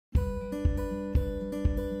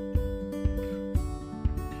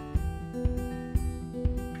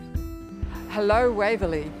Hello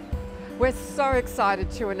Waverley. We're so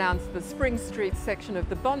excited to announce the Spring Street section of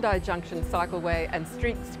the Bondi Junction Cycleway and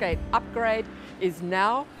Streetscape upgrade is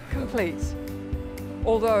now complete.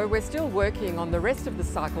 Although we're still working on the rest of the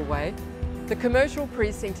cycleway, the commercial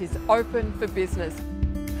precinct is open for business.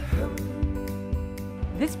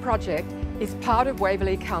 This project is part of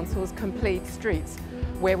Waverley Council's Complete Streets,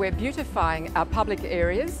 where we're beautifying our public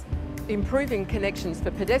areas, improving connections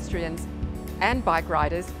for pedestrians and bike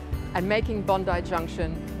riders, and making Bondi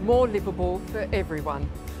Junction more livable for everyone.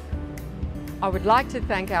 I would like to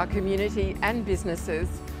thank our community and businesses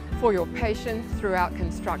for your patience throughout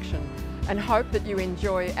construction and hope that you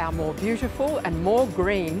enjoy our more beautiful and more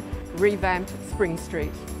green revamped Spring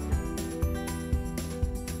Street.